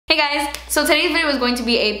Hey guys, so today's video is going to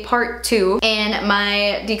be a part 2 in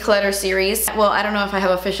my declutter series. Well, I don't know if I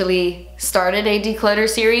have officially started a declutter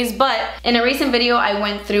series, but in a recent video I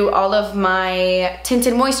went through all of my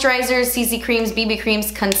tinted moisturizers, CC creams, BB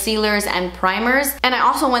creams, concealers, and primers. And I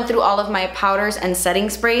also went through all of my powders and setting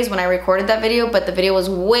sprays when I recorded that video, but the video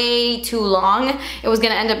was way too long. It was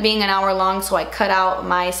gonna end up being an hour long, so I cut out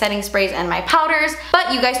my setting sprays and my powders.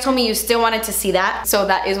 But you guys told me you still wanted to see that, so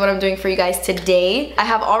that is what I'm doing for you guys today. I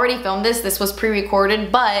have already filmed this. This was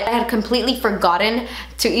pre-recorded, but I had completely forgotten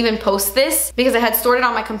to even post this because I had stored it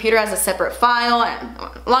on my computer as a separate file.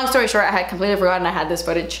 And long story short, I had completely forgotten I had this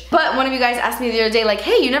footage. But one of you guys asked me the other day, like,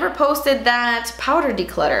 hey, you never posted that powder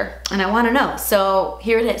declutter, and I want to know. So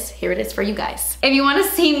here it is. Here it is for you guys. If you want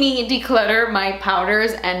to see me declutter my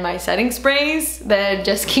powders and my setting sprays, then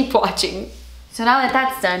just keep watching. So now that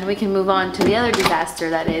that's done, we can move on to the other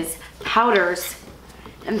disaster, that is powders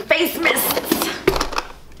and face mists.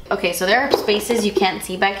 Okay, so there are spaces you can't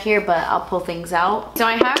see back here, but I'll pull things out. So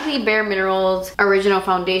I have the Bare Minerals Original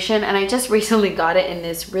Foundation, and I just recently got it in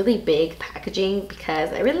this really big packaging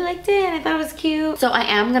because I really liked it and I thought it was cute. So I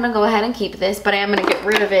am gonna go ahead and keep this, but I am gonna get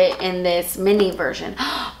rid of it in this mini version.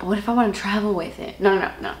 But what if I wanna travel with it? No,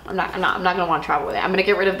 I'm not gonna wanna travel with it. I'm gonna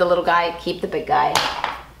get rid of the little guy, keep the big guy.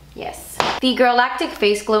 Yes. The Girlactik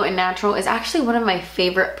Face Glow in Natural is actually one of my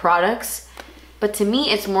favorite products. But to me,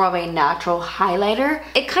 it's more of a natural highlighter.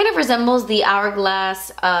 It kind of resembles the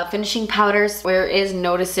Hourglass finishing powders, where it is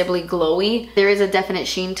noticeably glowy. There is a definite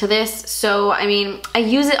sheen to this. So, I mean, I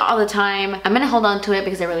use it all the time. I'm gonna hold on to it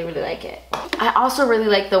because I really, really like it. I also really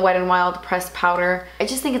like the Wet n Wild pressed powder. I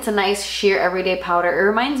just think it's a nice, sheer, everyday powder. It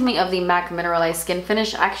reminds me of the MAC Mineralized Skin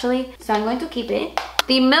Finish, actually. So I'm going to keep it.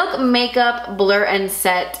 The Milk Makeup Blur and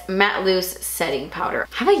Set Matte Loose Setting Powder.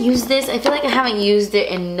 Have I used this? I feel like I haven't used it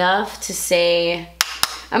enough to say.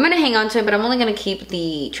 I'm gonna hang on to it, but I'm only gonna keep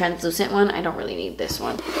the translucent one. I don't really need this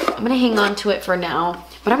one. I'm gonna hang on to it for now,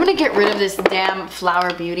 but I'm gonna get rid of this damn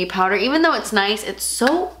Flower Beauty powder. Even though it's nice, it's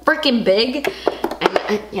so freaking big.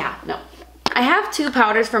 And yeah, no. I have two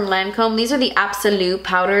powders from Lancome. These are the Absolu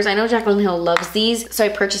powders. I know Jaclyn Hill loves these, so I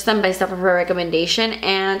purchased them based off of her recommendation,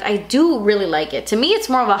 and I do really like it. To me, it's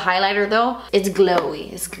more of a highlighter though. It's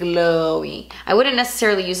glowy, it's glowy. I wouldn't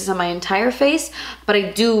necessarily use this on my entire face, but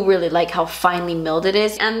I do really like how finely milled it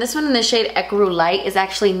is. And this one in the shade Ecru Light is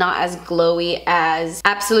actually not as glowy as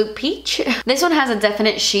Absolute Peach. This one has a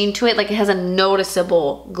definite sheen to it, like it has a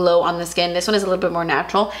noticeable glow on the skin. This one is a little bit more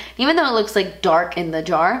natural. Even though it looks like dark in the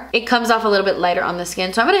jar, it comes off a little bit lighter on the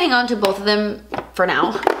skin. So I'm gonna hang on to both of them for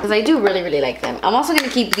now because I do really, really like them. I'm also gonna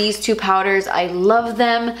keep these two powders. I love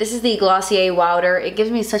them. This is the Glossier Wowder. It gives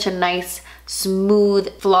me such a nice,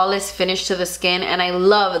 smooth, flawless finish to the skin, and I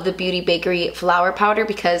love the Beauty Bakerie Flower Powder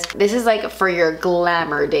because this is like for your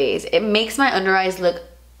glamour days. It makes my under eyes look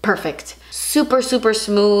perfect. Super, super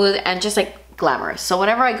smooth and just like glamorous. So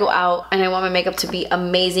whenever I go out and I want my makeup to be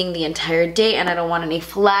amazing the entire day and I don't want any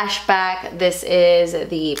flashback, this is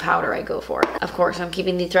the powder I go for. Of course, I'm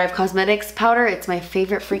keeping the Thrive Causemetics powder. It's my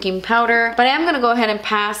favorite freaking powder. But I am gonna go ahead and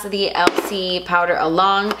pass the Elcie powder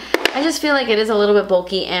along. I just feel like it is a little bit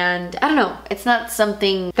bulky, and I don't know, it's not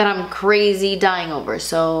something that I'm crazy dying over,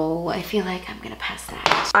 so I feel like I'm gonna pass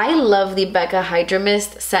that. I love the Becca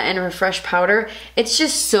Hydramist Satin Refresh Powder. It's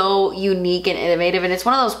just so unique and innovative, and it's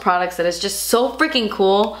one of those products that is just so freaking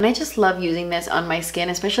cool. And I just love using this on my skin,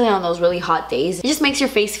 especially on those really hot days. It just makes your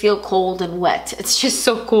face feel cold and wet. It's just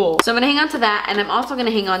so cool. So I'm gonna hang on to that, and I'm also gonna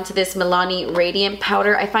hang on to this Milani Radiant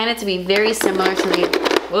Powder. I find it to be very similar to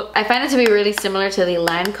the really similar to the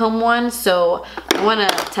Lancome one, so I want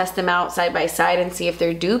to test them out side by side and see if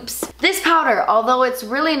they're dupes. This powder, although it's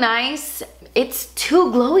really nice, it's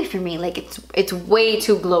too glowy for me. Like it's way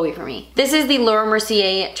too glowy for me. This is the Laura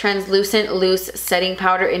Mercier Translucent Loose Setting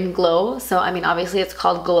Powder in Glow. So I mean, obviously it's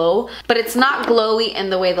called Glow, but it's not glowy in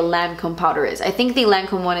the way the Lancome powder is. I think the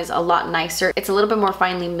Lancome one is a lot nicer. It's a little bit more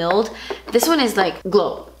finely milled. This one is like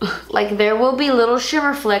glow. Like there will be little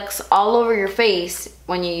shimmer flecks all over your face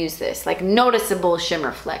when you use this, like noticeable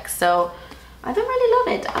shimmer flecks. So I don't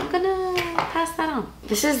really love it. I'm gonna pass that on.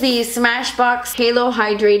 This is the Smashbox Halo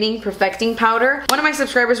Hydrating Perfecting Powder. One of my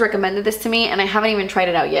subscribers recommended this to me, and I haven't even tried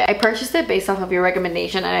it out yet. I purchased it based off of your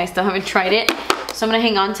recommendation, and I still haven't tried it. So I'm gonna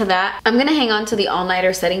hang on to that. I'm gonna hang on to the All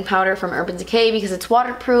Nighter Setting Powder from Urban Decay because it's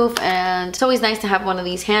waterproof, and it's always nice to have one of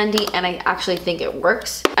these handy, and I actually think it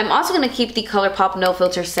works. I'm also gonna keep the Colourpop No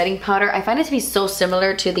Filter Setting Powder. I find it to be so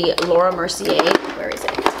similar to the Laura Mercier. Where is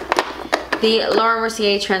it? The Laura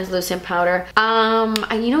Mercier Translucent Powder.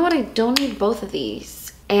 And you know what? I don't need both of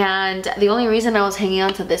these. And the only reason I was hanging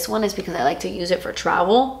on to this one is because I like to use it for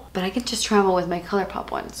travel. But I can just travel with my Colourpop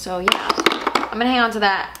one. So yeah, I'm gonna hang on to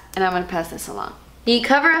that and I'm gonna pass this along. The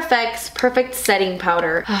Cover FX Perfect Setting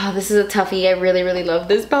Powder. Oh, this is a toughie. I really, really love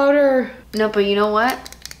this powder. No, but you know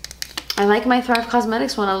what? I like my Thrive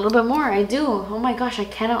Causemetics one a little bit more. I do. Oh my gosh, I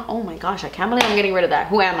can't believe I'm getting rid of that.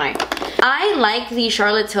 Who am I? I like the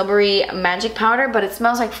Charlotte Tilbury Magic Powder, but it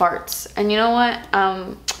smells like farts. And you know what?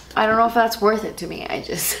 I don't know if that's worth it to me.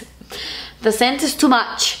 The scent is too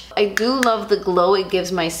much. I do love the glow it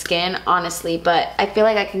gives my skin, honestly, but I feel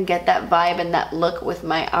like I can get that vibe and that look with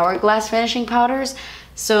my Hourglass finishing powders.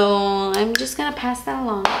 So I'm just gonna pass that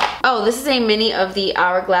along. Oh, this is a mini of the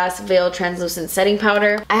Hourglass Veil Translucent Setting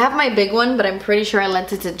Powder. I have my big one, but I'm pretty sure I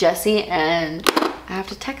lent it to Jessie and I have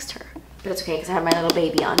to text her. But it's okay because I have my little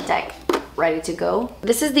baby on deck, ready to go.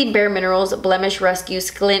 This is the Bare Minerals Blemish Rescue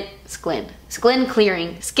Skin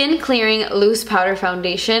Clearing Loose Powder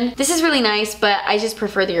Foundation. This is really nice, but I just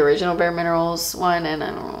prefer the original Bare Minerals one, and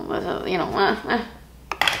I don't know, you know,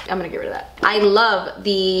 I'm gonna get rid of that. I love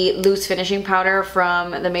the loose finishing powder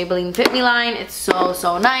from the Maybelline Fit Me line. It's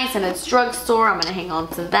so nice, and it's drugstore. I'm gonna hang on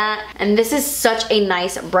to that. And this is such a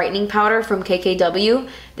nice brightening powder from KKW.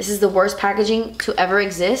 This is the worst packaging to ever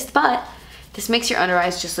exist, but this makes your under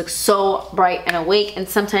eyes just look so bright and awake, and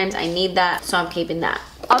sometimes I need that, so I'm keeping that.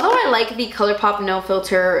 Although I like the Colourpop No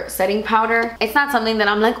Filter setting powder, it's not something that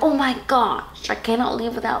I'm like, oh my gosh, I cannot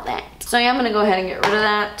live without that. So yeah, I'm gonna go ahead and get rid of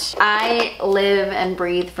that. I live and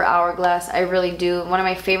breathe for Hourglass. I really do. One of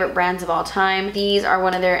my favorite brands of all time. These are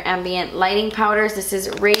one of their ambient lighting powders. This is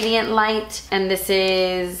Radiant Light, and this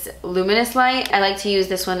is Luminous Light. I like to use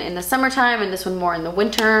this one in the summertime and this one more in the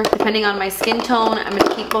winter. Depending on my skin tone, I'm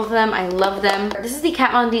gonna keep both of them. I love them. This is the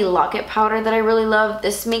Kat Von D Lock-It powder that I really love.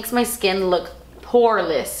 This makes my skin look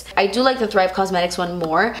poreless. I do like the Thrive Causemetics one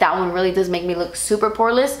more. That one really does make me look super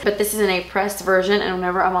poreless, but this is in a pressed version, and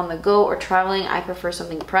whenever I'm on the go or traveling, I prefer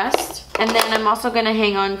something pressed. And then I'm also gonna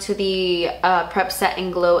hang on to the Prep Set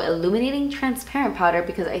and Glow Illuminating Transparent Powder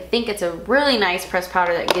because I think it's a really nice pressed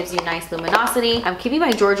powder that gives you nice luminosity. I'm keeping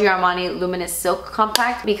my Giorgio Armani Luminous Silk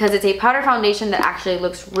Compact because it's a powder foundation that actually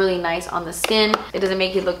looks really nice on the skin. It doesn't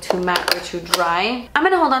make you look too matte or too dry. I'm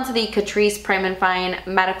gonna hold on to the Catrice Prime and Fine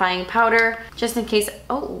Mattifying Powder just in case.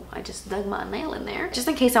 Oh, I just dug my nail in there. Just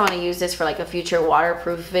in case I want to use this for like a future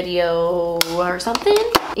waterproof video or something.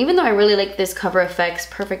 Even though I really like this Cover FX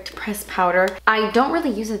Perfect Press Powder, I don't really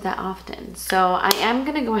use it that often. So I am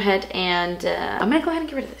gonna go ahead and I'm gonna go ahead and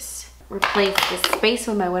get rid of this. Replace this space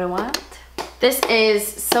with my Wet n Wild. This is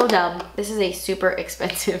so dumb. This is a super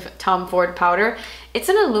expensive Tom Ford powder. It's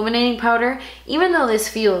an illuminating powder. Even though this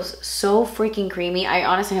feels so freaking creamy, I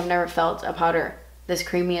honestly have never felt a powder this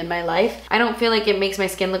creamy in my life. I don't feel like it makes my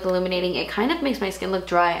skin look illuminating. It kind of makes my skin look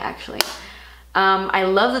dry, actually. I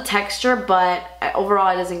love the texture, but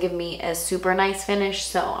overall it doesn't give me a super nice finish,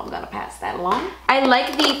 so I'm gonna pass that along. I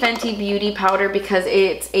like the Fenty Beauty powder because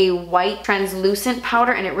it's a white translucent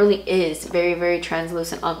powder, and it really is very, very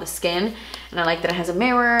translucent on the skin. And I like that it has a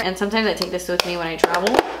mirror, and sometimes I take this with me when I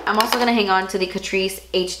travel. I'm also gonna hang on to the Catrice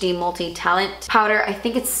HD Multi-Talent powder. I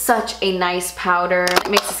think it's such a nice powder. It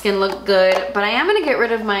makes the skin look good, but I am gonna get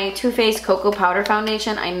rid of my Too Faced Cocoa Powder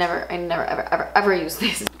Foundation. I never ever use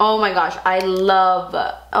this. Oh my gosh, I love,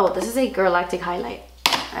 oh, this is a Girlactik highlight.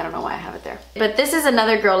 I don't know why I have it there. But this is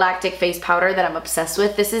another Girlactik face powder that I'm obsessed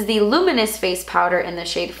with. This is the Luminous Face Powder in the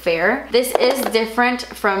shade Fair. This is different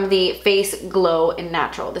from the Face Glow in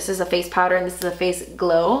Natural. This is a face powder and this is a face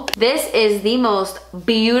glow. This is the most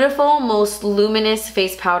beautiful, most luminous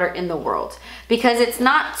face powder in the world. Because it's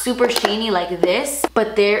not super sheeny like this,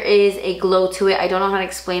 but there is a glow to it. I don't know how to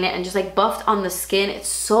explain it. And just like buffed on the skin, it's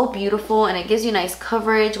so beautiful, and it gives you nice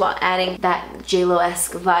coverage while adding that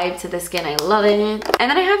JLo-esque vibe to the skin. I love it. And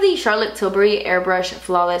then I have the Charlotte Tilbury Airbrush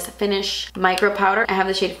Flawless Finish Micro Powder. I have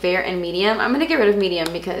the shade Fair and Medium. I'm gonna get rid of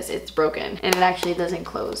Medium because it's broken and it actually doesn't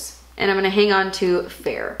close. And I'm gonna hang on to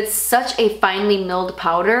Fair. It's such a finely milled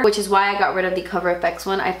powder, which is why I got rid of the Cover FX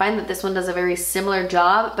one. I find that this one does a very similar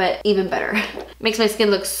job, but even better. Makes my skin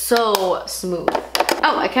look so smooth.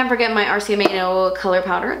 Oh, I can't forget my RCMA color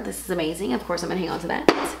powder. This is amazing. Of course, I'm gonna hang on to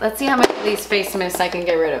that. Let's see how many of these face mists I can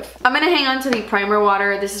get rid of. I'm gonna hang on to the primer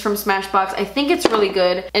water. This is from Smashbox. I think it's really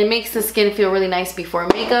good. It makes the skin feel really nice before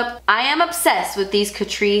makeup. I am obsessed with these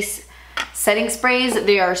Catrice setting sprays.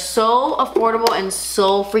 They are so affordable and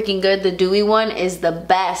so freaking good. The dewy one is the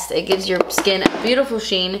best. It gives your skin a beautiful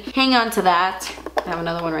sheen. Hang on to that. I have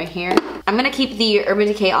another one right here. I'm gonna keep the Urban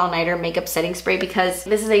Decay All Nighter Makeup Setting Spray because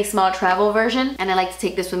this is a small travel version and I like to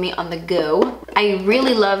take this with me on the go. I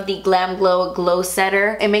really love the Glam Glow Glow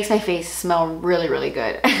Setter. It makes my face smell really, really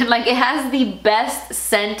good. Like, it has the best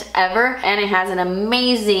scent ever, and it has an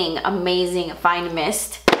amazing, amazing fine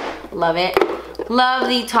mist. Love it. Love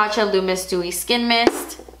the Tatcha Lumis Dewy Skin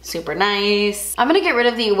Mist. super nice. I'm gonna get rid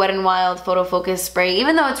of the Wet n Wild Photofocus spray.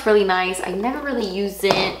 Even though it's really nice, I never really use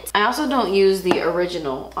it. I also don't use the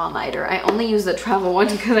original all-nighter. I only use the travel one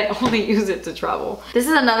because I only use it to travel. This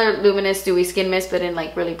is another Luminous Dewy Skin Mist, but in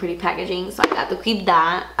like really pretty packaging, so I got to keep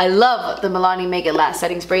that. I love the Milani Make It Last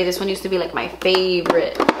setting spray. This one used to be like my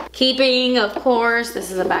favorite. Keeping, of course.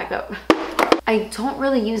 This is a backup. I don't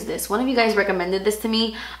really use this. One of you guys recommended this to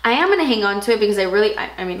me. I am gonna hang on to it because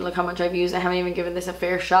I mean, look how much I've used. I haven't even given this a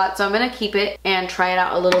fair shot. So I'm gonna keep it and try it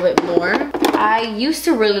out a little bit more. I used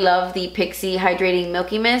to really love the Pixi Hydrating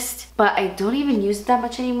Milky Mist, but I don't even use it that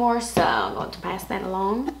much anymore, so I'm going to pass that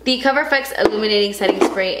along. The Cover FX Illuminating Setting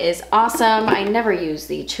Spray is awesome. I never use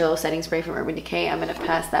the Chill Setting Spray from Urban Decay. I'm gonna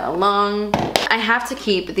pass that along. I have to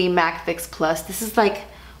keep the MAC Fix Plus. This is like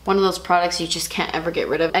one of those products you just can't ever get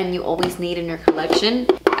rid of and you always need in your collection.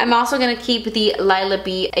 I'm also gonna keep the Lila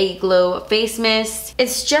B A Glow Face Mist.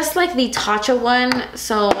 It's just like the Tatcha one,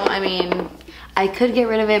 so I mean, I could get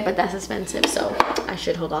rid of it, but that's expensive, so I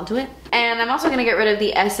should hold on to it. And I'm also gonna get rid of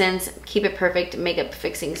the Essence Keep It Perfect Makeup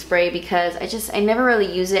Fixing Spray because I never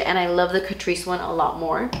really use it, and I love the Catrice one a lot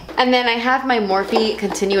more. And then I have my Morphe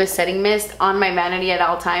Continuous Setting Mist on my vanity at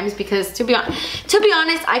all times because to be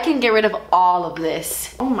honest, I can get rid of all of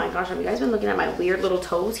this. Oh my gosh, have you guys been looking at my weird little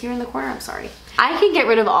toes here in the corner? I'm sorry. I can get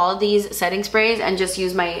rid of all of these setting sprays and just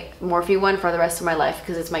use my Morphe one for the rest of my life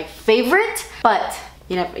because it's my favorite, but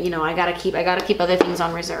you know, I gotta keep other things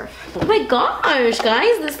on reserve. Oh my gosh,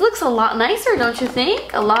 guys, this looks a lot nicer, don't you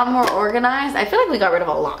think? A lot more organized. I feel like we got rid of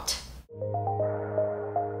a lot.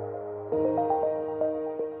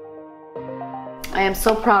 I am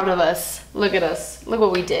so proud of us. Look at us. Look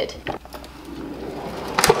what we did.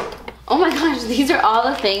 Oh my gosh, these are all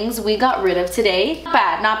the things we got rid of today. Not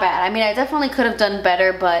bad, not bad. I mean, I definitely could have done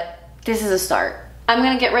better, but this is a start. I'm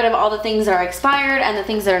gonna get rid of all the things that are expired, and the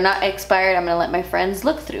things that are not expired, I'm gonna let my friends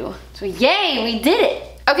look through. So yay, we did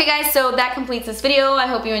it! Okay guys, so that completes this video. I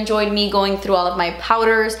hope you enjoyed me going through all of my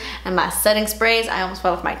powders and my setting sprays. I almost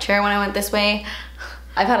fell off my chair when I went this way.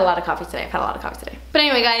 I've had a lot of coffee today. But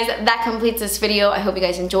anyway guys, that completes this video. I hope you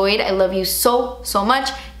guys enjoyed. I love you so, so much.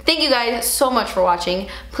 Thank you guys so much for watching.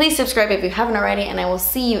 Please subscribe if you haven't already, and I will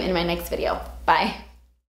see you in my next video. Bye.